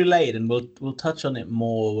just related, and we'll touch on it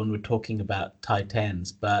more when we're talking about tight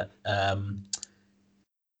ends, but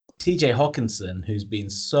TJ Hawkinson, who's been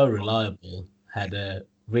so reliable, had a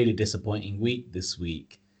really disappointing week this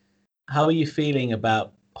week. How are you feeling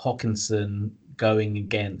about Hawkinson going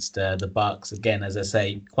against the Bucks again? As I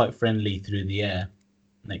say, quite friendly through the air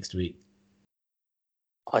next week.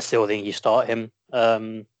 I still think you start him.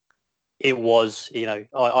 It was,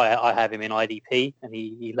 I have him in IDP, and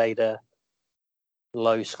he laid a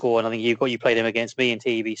low score, and I think you played him against me in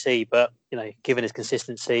TBC. But given his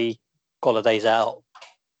consistency, Golladay's out,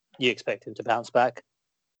 you expect him to bounce back.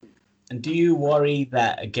 And do you worry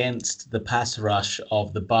that against the pass rush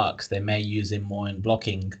of the Bucks, they may use him more in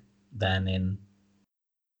blocking than in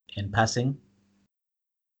passing?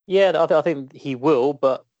 Yeah, I think he will,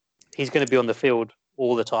 but he's going to be on the field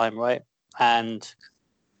all the time, right? And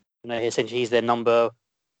essentially he's their number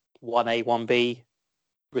 1A, 1B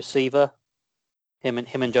receiver. Him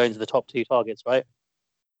and Jones are the top 2 targets, right?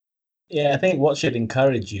 Yeah, I think what should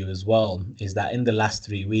encourage you as well is that in the last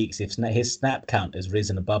 3 weeks, if his snap count has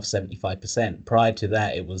risen above 75%. Prior to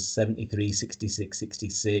that, it was 73, 66,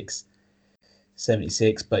 66,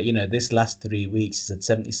 76. But, this last 3 weeks is at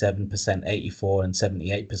 77%, 84 and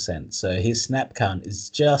 78%. So his snap count is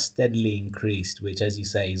just steadily increased, which, as you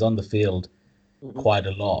say, he's on the field quite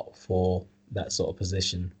a lot for that sort of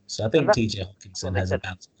position. So I think TJ Hawkinson has a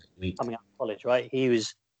bounce back week. Coming out of college, right?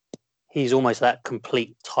 He's almost that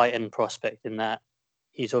complete tight end prospect in that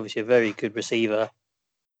he's obviously a very good receiver,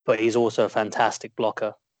 but he's also a fantastic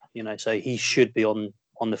blocker, so he should be on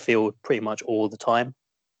the field pretty much all the time.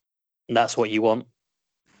 And that's what you want.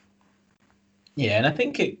 Yeah, and I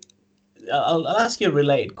think I'll ask you a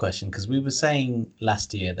related question because we were saying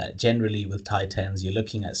last year that generally with tight ends, you're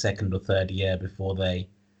looking at second or third year before they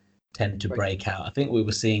tend to Right. break out. I think we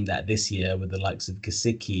were seeing that this year with the likes of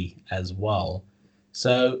Gasicki as well.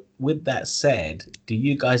 So, with that said, do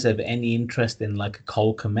you guys have any interest in like a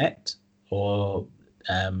Cole Kmet or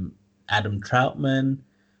um, Adam Troutman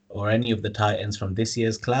or any of the tight ends from this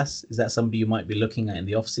year's class? Is that somebody you might be looking at in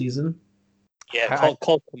the off season? Yeah, I,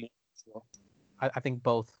 Cole Kmet. I think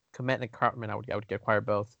both Komet and Troutman, I would acquire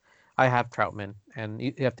both. I have Troutman, and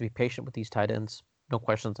you have to be patient with these tight ends. No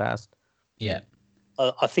questions asked. Yeah,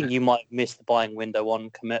 I think you might miss the buying window on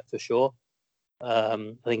Komet for sure. I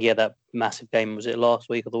think he had that massive game. Was it last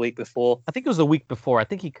week or the week before? I think it was the week before. I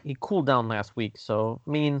think he cooled down last week. So I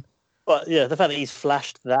mean, But yeah, the fact that he's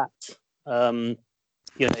flashed that, um,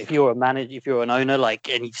 if you're a manager, if you're an owner, like,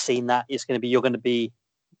 and you've seen that, you're going to be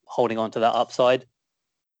holding on to that upside.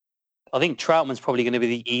 I think Troutman's probably going to be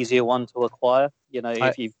the easier one to acquire.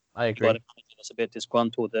 If you've I got a agree. manager that's a bit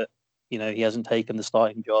disgruntled that he hasn't taken the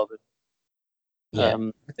starting job. yeah.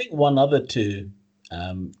 Um, I think one other to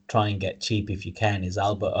try and get cheap if you can is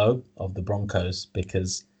Albert O of the Broncos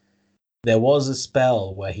because there was a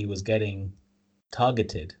spell where he was getting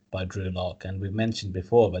targeted by Drew Lock, and we've mentioned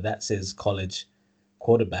before, but that's his college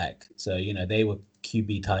quarterback. So they were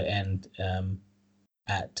QB tight end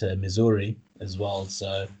at Missouri as well.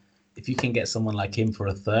 So if you can get someone like him for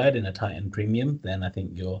a third in a tight end premium, then I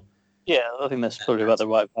think you're yeah, I think that's probably about the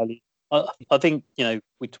right value. I think we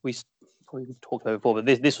probably talked about it before, but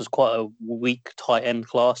this was quite a weak tight end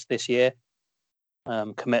class this year.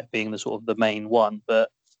 Komet being the sort of the main one, but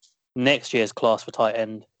next year's class for tight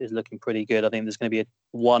end is looking pretty good. I think there's going to be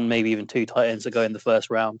one, maybe even two tight ends that go in the first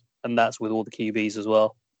round, and that's with all the QBs as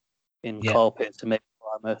well in Kyle Pitts and maybe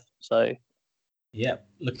Plymouth. So yeah,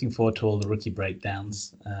 looking forward to all the rookie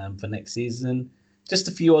breakdowns for next season. Just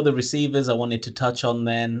a few other receivers I wanted to touch on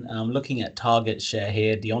then. Looking at target share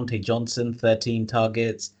here, Deontay Johnson, 13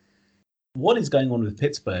 targets. What is going on with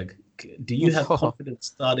Pittsburgh? Do you have confidence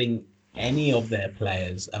starting any of their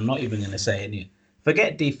players? I'm not even going to say any.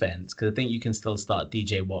 Forget defense, because I think you can still start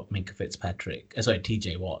DJ Watt, Minka Fitzpatrick.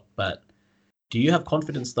 TJ Watt. But do you have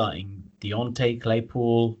confidence starting Deontay,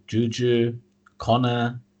 Claypool, Juju,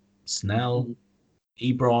 Connor, Snell,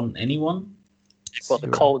 Ebron, anyone? you've got the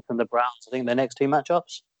Colts and the Browns. I think their next two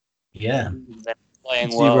matchups. Yeah. They're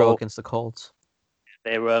playing 0 well against the Colts.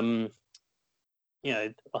 They're I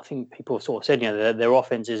think people have sort of said, their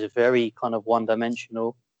offense is very kind of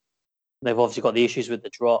one-dimensional. They've obviously got the issues with the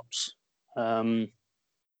drops. I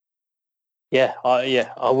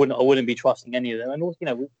wouldn't be trusting any of them. And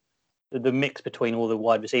also, the mix between all the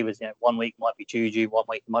wide receivers. 1 week might be Juju, 1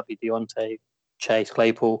 week might be Deontay, Chase,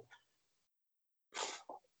 Claypool.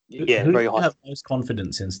 Yeah, Who very do you high. have most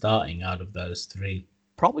confidence in starting out of those three?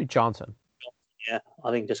 Probably Johnson. Yeah,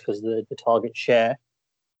 I think just because the target share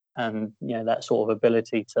and that sort of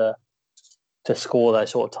ability to score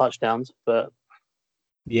those sort of touchdowns. But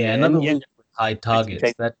another week with high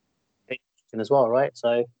targets. That as well, right?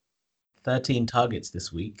 So 13 targets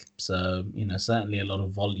this week. So certainly a lot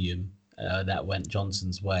of volume that went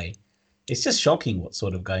Johnson's way. It's just shocking what's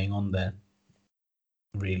sort of going on there.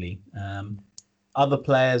 Really. Other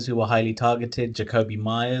players who were highly targeted, Jacoby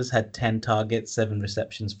Myers had 10 targets, 7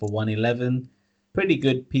 receptions for 111. Pretty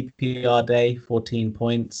good PPR day, 14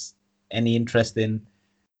 points. Any interest in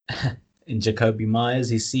Jacoby Myers?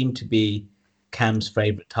 He seemed to be Cam's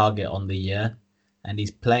favorite target on the year, and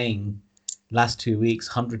he's playing last 2 weeks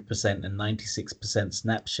 100% and 96%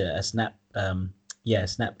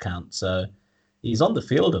 snap count. So he's on the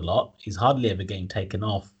field a lot. He's hardly ever getting taken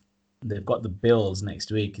off. They've got the Bills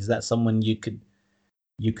next week. Is that someone you could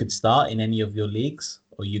start in any of your leagues,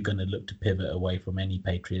 or are you going to look to pivot away from any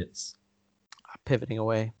Patriots? Pivoting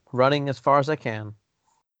away, running as far as I can.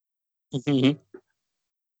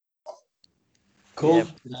 Cool.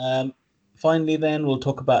 Yeah. Finally, then we'll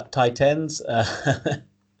talk about tight ends.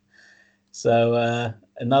 So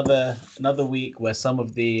another week where some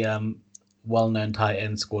of the well-known tight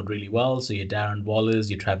ends scored really well. So your Darren Wallers,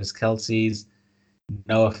 your Travis Kelce's,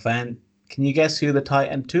 Noah Fant. Can you guess who the tight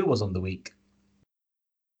end 2 was on the week?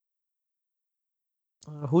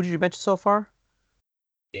 Who did you mention so far?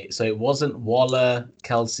 So it wasn't Waller,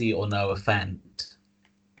 Kelce, or Noah Fant.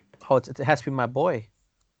 Oh, it has to be my boy,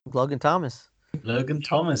 Logan Thomas. Logan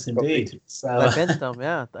Thomas, indeed. So I benched him,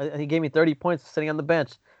 yeah. He gave me 30 points sitting on the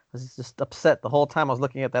bench. I was just upset the whole time I was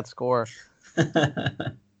looking at that score.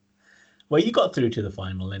 Well, you got through to the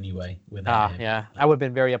final anyway. Without him. Yeah. I would have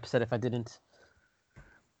been very upset if I didn't.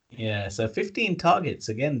 Yeah, so 15 targets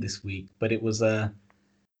again this week, but it was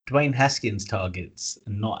Dwayne Haskins targets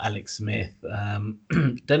and not Alex Smith. Don't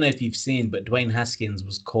know if you've seen, but Dwayne Haskins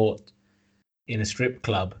was caught in a strip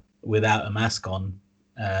club without a mask on.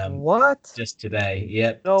 What? Just today.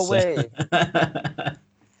 Yep. No way.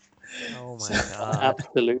 Oh my god.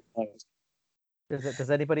 Absolute. Does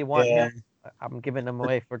anybody want him? I'm giving him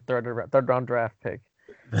away for third round draft pick.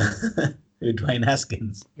 Dwayne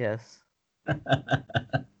Haskins. Yes.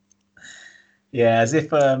 Yeah, as if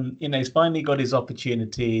he's finally got his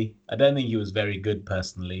opportunity. I don't think he was very good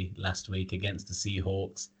personally last week against the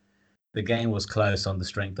Seahawks. The game was close on the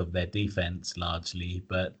strength of their defense largely,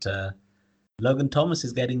 but Logan Thomas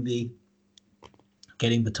is getting the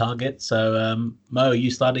target. So Mo, are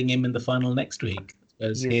you starting him in the final next week?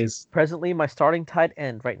 He's presently my starting tight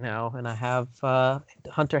end right now, and I have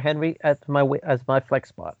Hunter Henry as my flex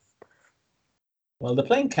spot. Well, they're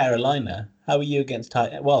playing Carolina. How are you against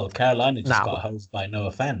tight end? Well, Carolina just got hosed by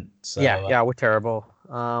Noah Fant. So, yeah, we're terrible.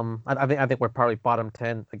 I think we're probably bottom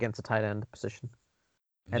 10 against the tight end position,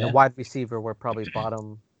 and the wide receiver we're probably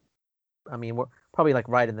bottom. I mean, we're probably like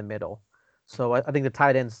right in the middle. So I think the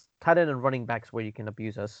tight end and running backs where you can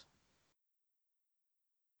abuse us.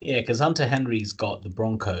 Yeah, because Hunter Henry's got the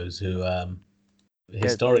Broncos, who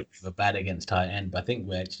historically were bad against tight end, but I think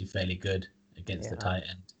we're actually fairly good against the tight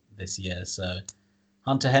end this year. So,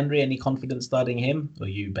 Hunter Henry, any confidence starting him, or are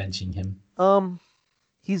you benching him?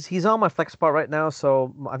 He's on my flex spot right now.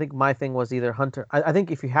 So I think my thing was either Hunter. I think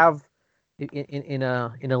if you have in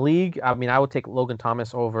a league, I mean, I would take Logan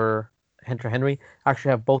Thomas over Hunter Henry. I actually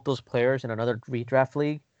have both those players in another redraft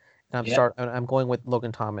league, and I'm going with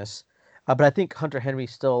Logan Thomas. But I think Hunter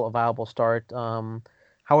Henry's still a viable start.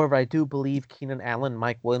 However, I do believe Keenan Allen,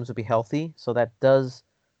 Mike Williams will be healthy, so that does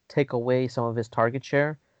take away some of his target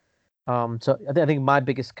share. So I think my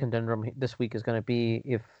biggest conundrum this week is going to be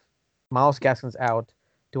if Myles Gaskin's out,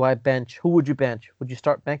 do I bench? Who would you bench? Would you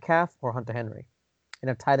start Metcalf or Hunter Henry in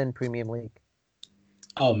a tight end premium league?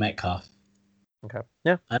 Oh, Metcalf. Okay.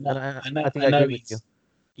 Yeah. I think I agree with you.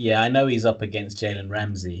 Yeah, I know he's up against Jalen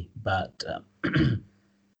Ramsey, but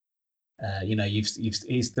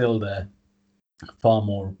he's still the far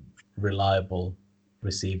more reliable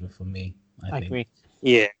receiver for me. I think. Agree.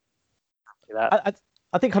 Yeah.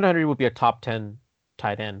 I think Hunter Henry would be a top 10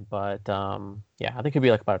 tight end, but I think he'd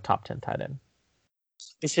be like about a top 10 tight end.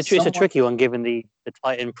 It's a tricky one given the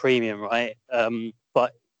tight end premium, right?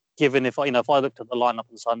 But given if I looked at the lineup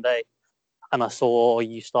on Sunday and I saw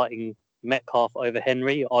you starting Metcalf over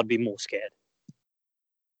Henry, I'd be more scared.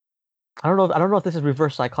 I don't know if this is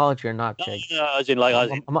reverse psychology or not, Jake.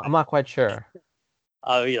 I'm not quite sure.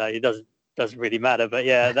 Oh, it doesn't really matter, but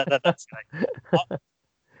yeah, that's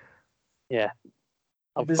yeah.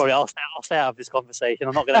 I'll stay out of this conversation.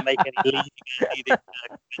 I'm not going to make any leading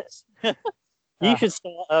comments. You should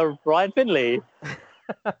start Ryan Finley.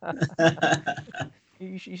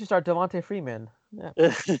 You should start Devontae Freeman. Yeah.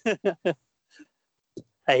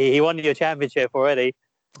 Hey, he won you a championship already.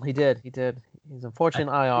 He did. He's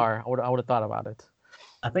unfortunately in IR. I would have thought about it.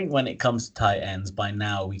 I think when it comes to tight ends, by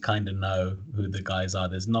now we kind of know who the guys are.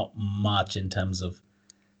 There's not much in terms of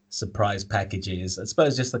surprise packages. I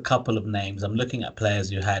suppose just a couple of names. I'm looking at players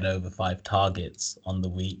who had over 5 targets on the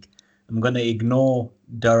week. I'm going to ignore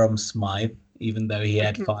Durham Smythe, even though he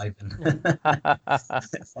had 5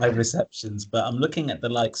 receptions. But I'm looking at the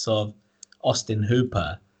likes of Austin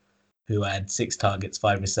Hooper, who had 6 targets,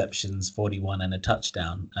 5 receptions, 41 and a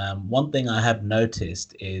touchdown. One thing I have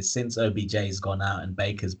noticed is since OBJ's gone out and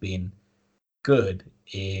Baker's been good,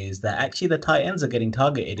 is that actually the tight ends are getting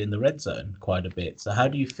targeted in the red zone quite a bit. So how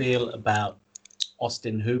do you feel about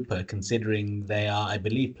Austin Hooper, considering they are, I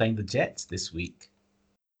believe, playing the Jets this week?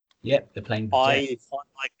 Yep, they're playing the Jets. I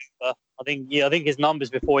like Hooper. I think his numbers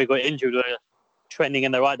before he got injured were trending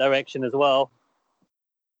in the right direction as well.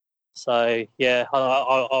 So, yeah,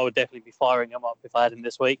 I would definitely be firing him up if I had him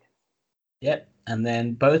this week. Yep, and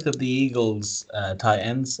then both of the Eagles' tight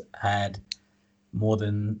ends had more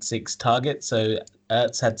than 6 targets. So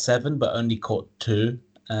Ertz had 7, but only caught 2.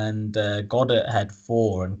 And Goddard had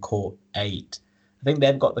 4 and caught 8. I think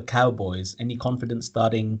they've got the Cowboys. Any confidence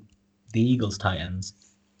starting the Eagles' tight ends?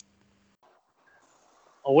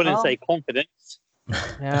 I wouldn't say confidence.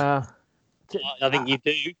 Yeah. I think you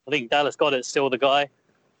do. I think Dallas Goedert's still the guy.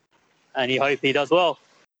 And you hope he does well.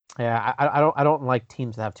 Yeah, I don't like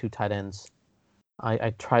teams that have 2 tight ends.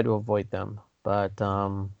 I try to avoid them, but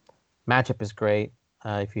matchup is great.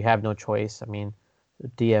 If you have no choice, I mean,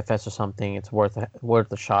 DFS or something, it's worth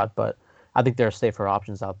a shot. But I think there are safer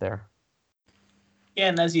options out there. Yeah,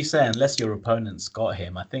 and as you say, unless your opponent's got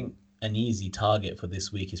him, I think an easy target for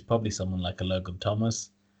this week is probably someone like a Logan Thomas,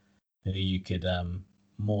 who you could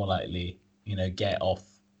more likely, get off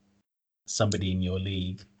somebody in your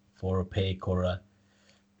league for a pick or a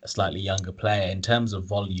slightly younger player in terms of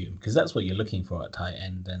volume, because that's what you're looking for at tight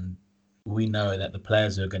end. And we know that the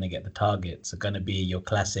players who are going to get the targets are going to be your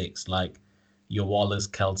classics like your Wallers,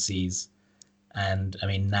 Kelseys, and I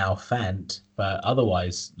mean now Fant, but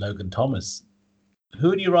otherwise Logan Thomas. Who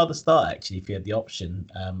would you rather start actually if you had the option?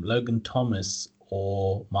 Logan Thomas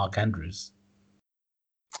or Mark Andrews?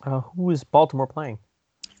 Who is Baltimore playing?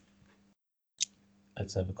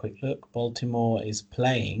 Let's have a quick look. Baltimore is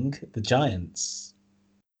playing the Giants.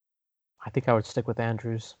 I think I would stick with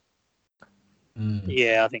Andrews.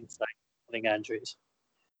 Yeah, I think so. I think Andrews.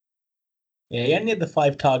 Yeah, he only had the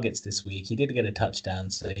 5 targets this week. He did get a touchdown,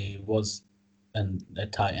 so he was a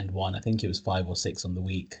tight end one. I think it was 5 or 6 on the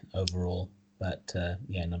week overall. But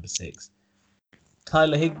yeah, number 6.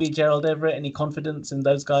 Tyler Higbee, Gerald Everett, any confidence in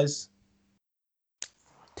those guys?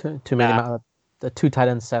 Too many amount the 2 tight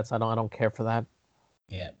end sets. I don't care for that.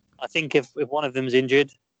 Yeah. I think if one of them's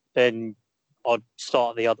injured, then I'd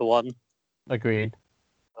start the other one. Agreed.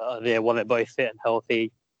 Yeah, one that both fit and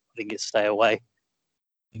healthy. I think it's stay away.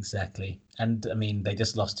 Exactly. And I mean, they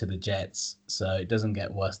just lost to the Jets, so it doesn't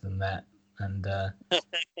get worse than that. And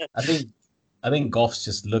I think Goff's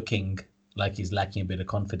just looking like he's lacking a bit of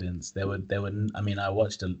confidence. There were. I mean, I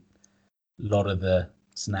watched a lot of the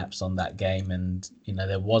snaps on that game, and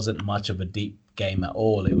there wasn't much of a deep game at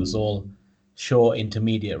all. It was all short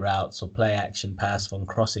intermediate routes or play action pass from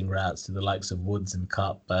crossing routes to the likes of Woods and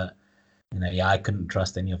Cup. But I couldn't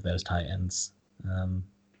trust any of those tight ends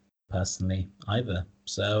personally either.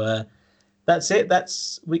 So that's it.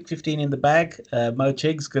 That's week 15 in the bag. Mo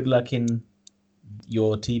Chigs, good luck in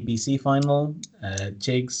your TBC final.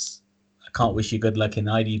 Chigs, I can't wish you good luck in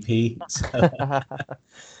IDP. So,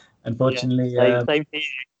 unfortunately, same to you.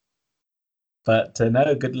 But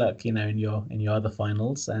no, good luck, in your other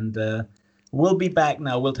finals. And we'll be back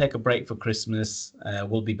now. We'll take a break for Christmas.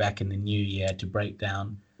 We'll be back in the new year to break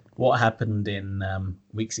down what happened in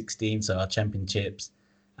week 16, so our championships,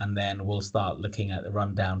 and then we'll start looking at the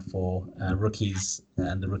rundown for rookies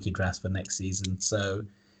and the rookie drafts for next season. So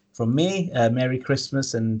from me, Merry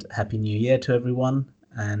Christmas and Happy New Year to everyone.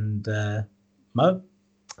 And Mo?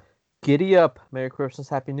 Giddy up. Merry Christmas,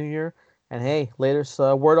 Happy New Year. And hey, latest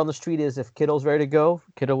word on the street is if Kittle's ready to go,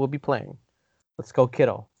 Kittle will be playing. Let's go,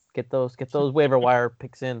 Kittle. Get those waiver wire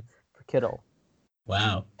picks in for Kittle.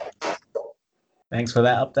 Wow. Thanks for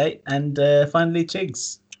that update. And finally,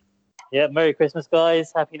 Chigs. Yeah, Merry Christmas,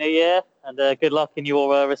 guys. Happy New Year. And good luck in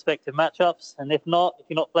your respective matchups. And if you're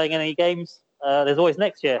not playing any games, there's always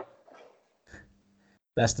next year.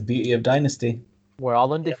 That's the beauty of Dynasty. We're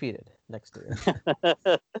all undefeated next year.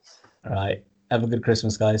 All right. Have a good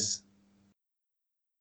Christmas, guys.